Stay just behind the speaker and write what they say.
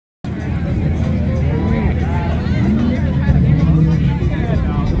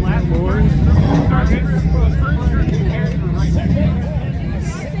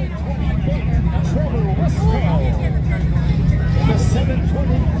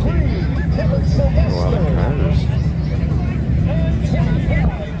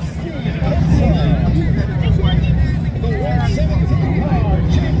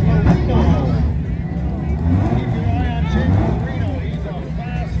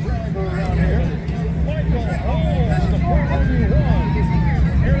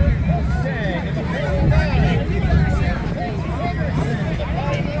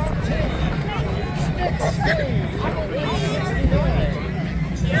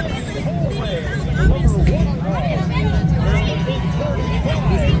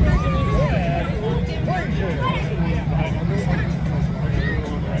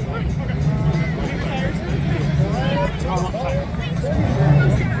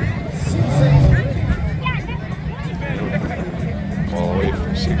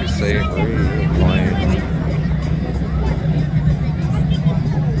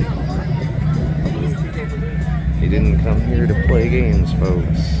games,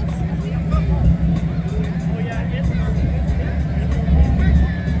 folks.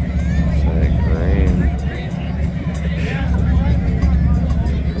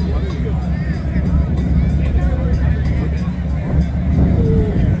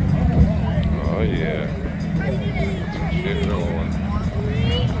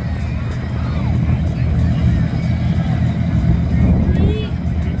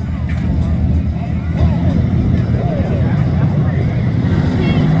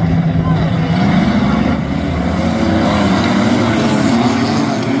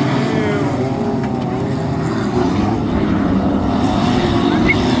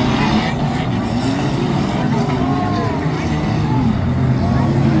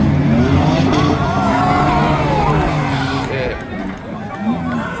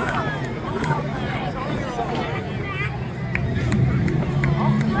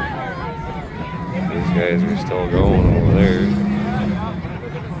 Guys are still going over there.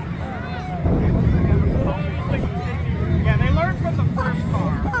 Yeah, they learned from the first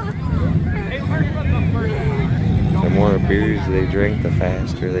car. They learned from the first car. The more beers they drink, the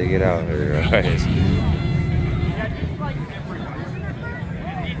faster they get out there, right? Yeah, just like different.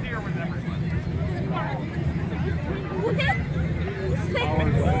 It's easier with everyone.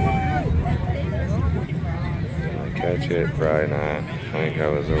 Did I catch it? Probably not. I think I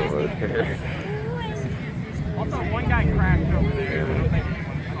was over there. Also, one guy crashed over there.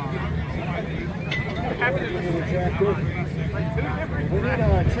 I don't think he was happened to We need a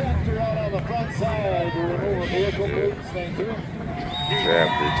tractor out on the front side to remove a vehicle, please. Thank you.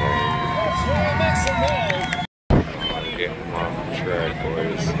 Tractor time. That's right, make some noise. Get them off the track,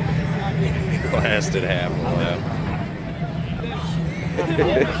 boys. Lasted half a lap.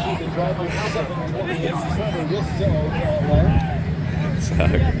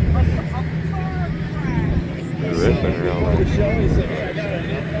 Suck. Ripping around like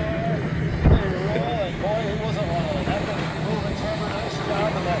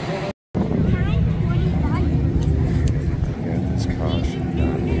got this caution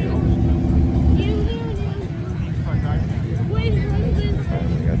down here.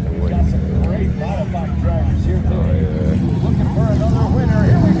 Finally got the weights. Great modified drivers here. Oh yeah. Looking for another winner.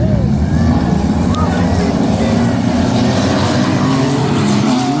 Here we go.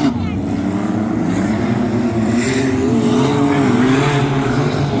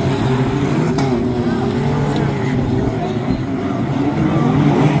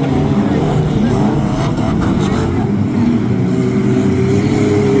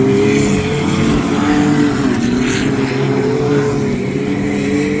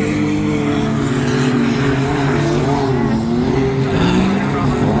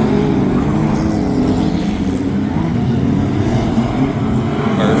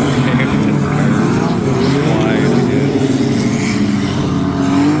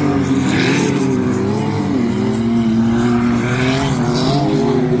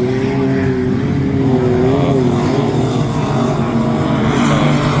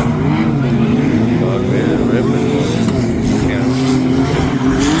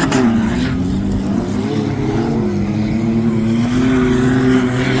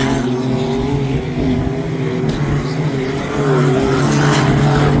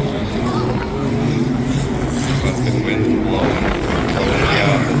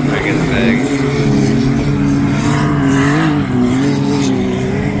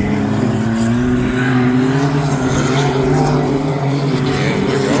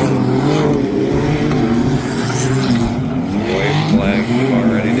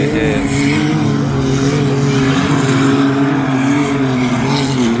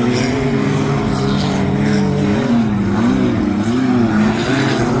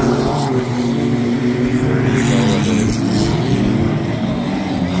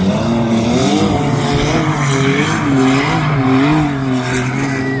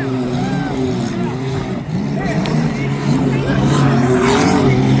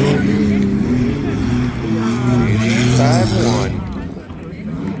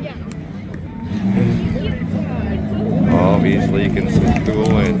 Obviously, you can see the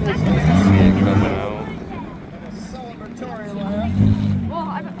wind. See it coming out.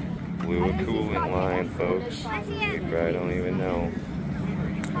 Blew a coolant line, folks. You probably don't even know.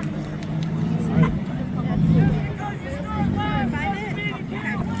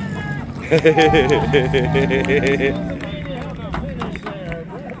 Let's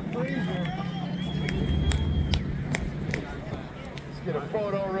get a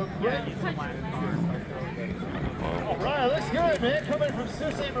photo real quick. All right, looks good, man. Coming from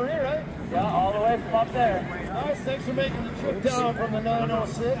Sault Ste. Marie, right? Yeah, all the way from up there. Nice, thanks for making the trip down from the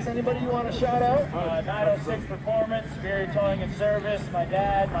 906. Anybody you want to shout out? 906 Performance, Superior Towing and Service, my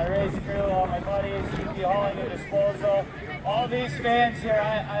dad, my race crew, all my buddies, EP Hauling and Disposal. All these fans here,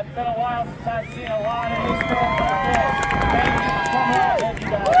 I've been a while since I've seen a lot of these films like this. Thank you for coming out. Thank you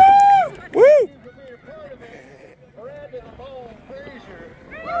guys. Woo! Thank you for being a part of it. Miranda the Bone Frazier.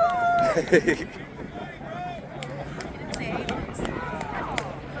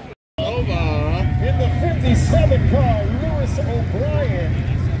 In the 57 car, Lewis O'Brien.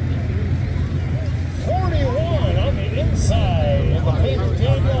 41 on the inside in the painted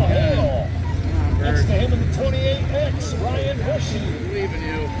Daniel Hale. Next to him in the 28X, Ryan Bushy.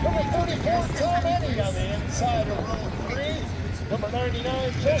 Number 44, Tom Eddy on the inside of row 3. Number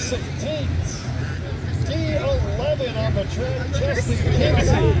 99, Joseph Tate. D11 on the tread, Chesley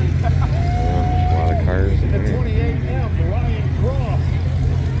Kinsey. A lot of cars in The here. 28M, Ryan Croft.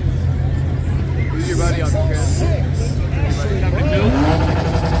 Who's your buddy on the trail? 606, Ashley Brown.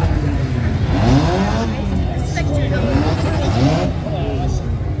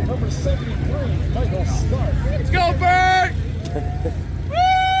 Number 73, Michael Stark. Let's go, Bert!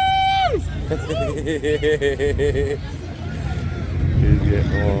 He's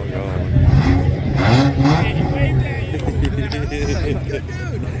getting all gone.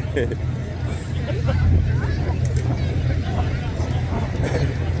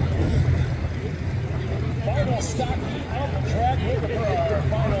 Final stop on the track. Looking for our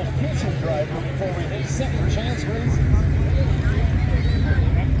final future driver before we hit second chance racing.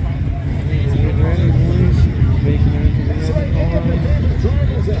 So I think of the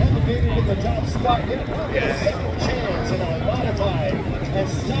drivers that haven't made it in the top spot yet. We'll get a second chance in our modified and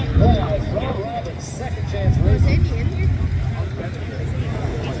stock class. Rob Robbins, second chance racing.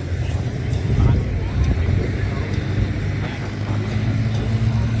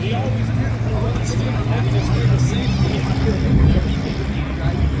 He always beautiful runs deep, making his way to safety.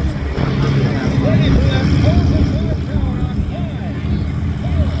 Ready for that Posen Michigan on 5,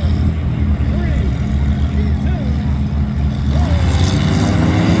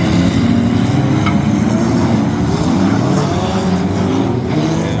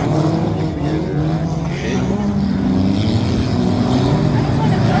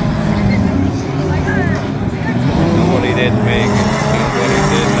 Somebody didn't make it. Somebody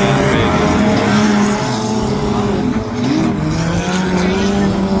did not make it.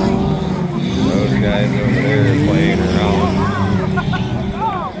 Those guys over there are playing around.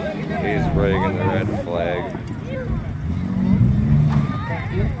 He's breaking the red flag.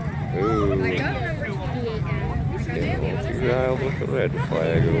 Ooh. Getting wild with the red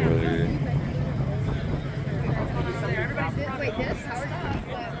flag over there. Wait, this?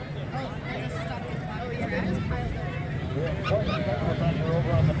 Howard?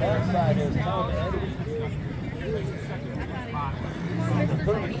 over on the backside is Tom Eddy.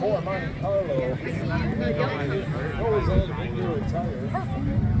 34, Monte Carlo. Always had a big tire.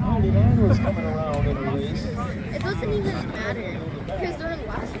 99 was coming around in the race. It doesn't even matter because they're in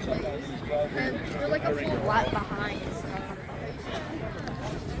last place. And they're like a full lap behind. So.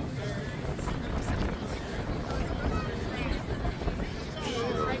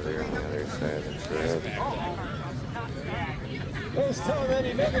 There on the other side of the trail. There's Tom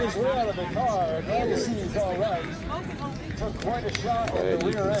Eddy making his way out of the car. Glad to see he's all right. Took quite a shot at Glad the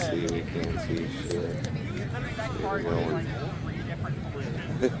you rear can end. see, we can't see shit. Keep going.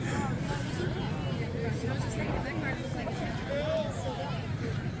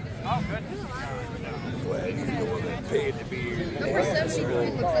 Oh, good. Glad you're the one that paid to be here. Number 73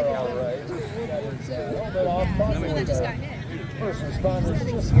 looks like it's All right. Helmet off, the one that just got hit. first responders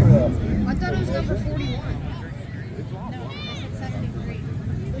just for I thought it was number 41. No, I said 73.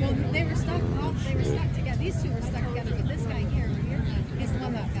 Well, they were stuck together. These two were stuck together, but this guy here, is the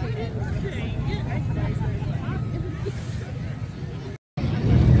one that got hit.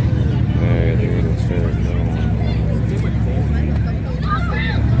 Alright, they're gonna start going.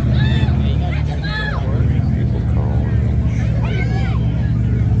 People calling.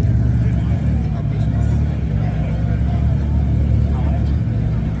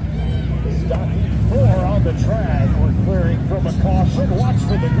 Stocky 4 on the track. We're clearing from a caution. Watch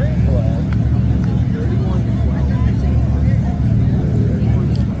for the green flag.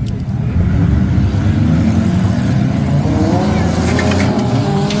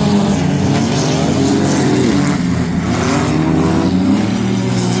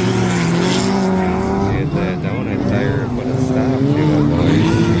 Get that donut tire and put a stop to it, boys.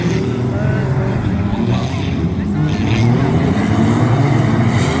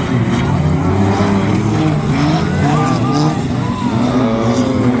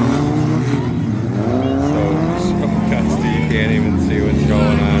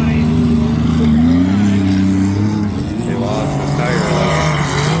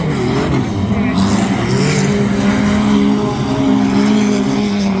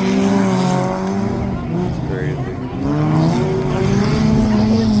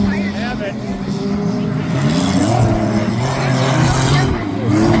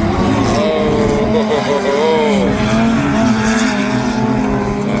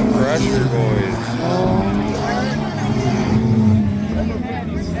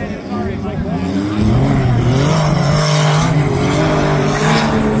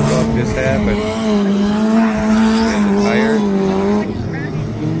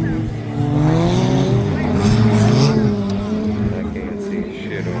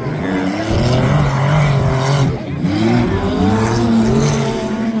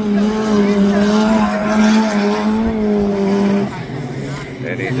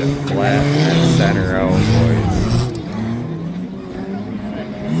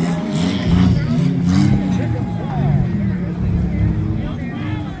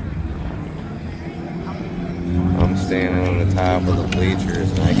 top of the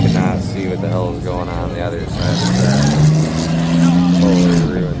bleachers, and I could not see what the hell was going on the other side of the track. Totally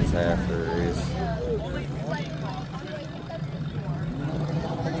ruins half the race.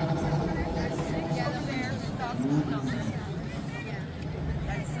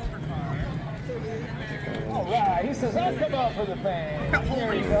 All right, he says, I'll come out for the fans.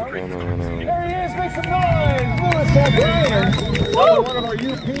 There you go. Come on out. There he is, make some noise. Lewis O'Brien, one of our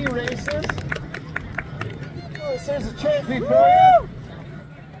UP racers. Lewis, there's a trophy for you.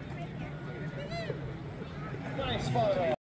 Nice photo.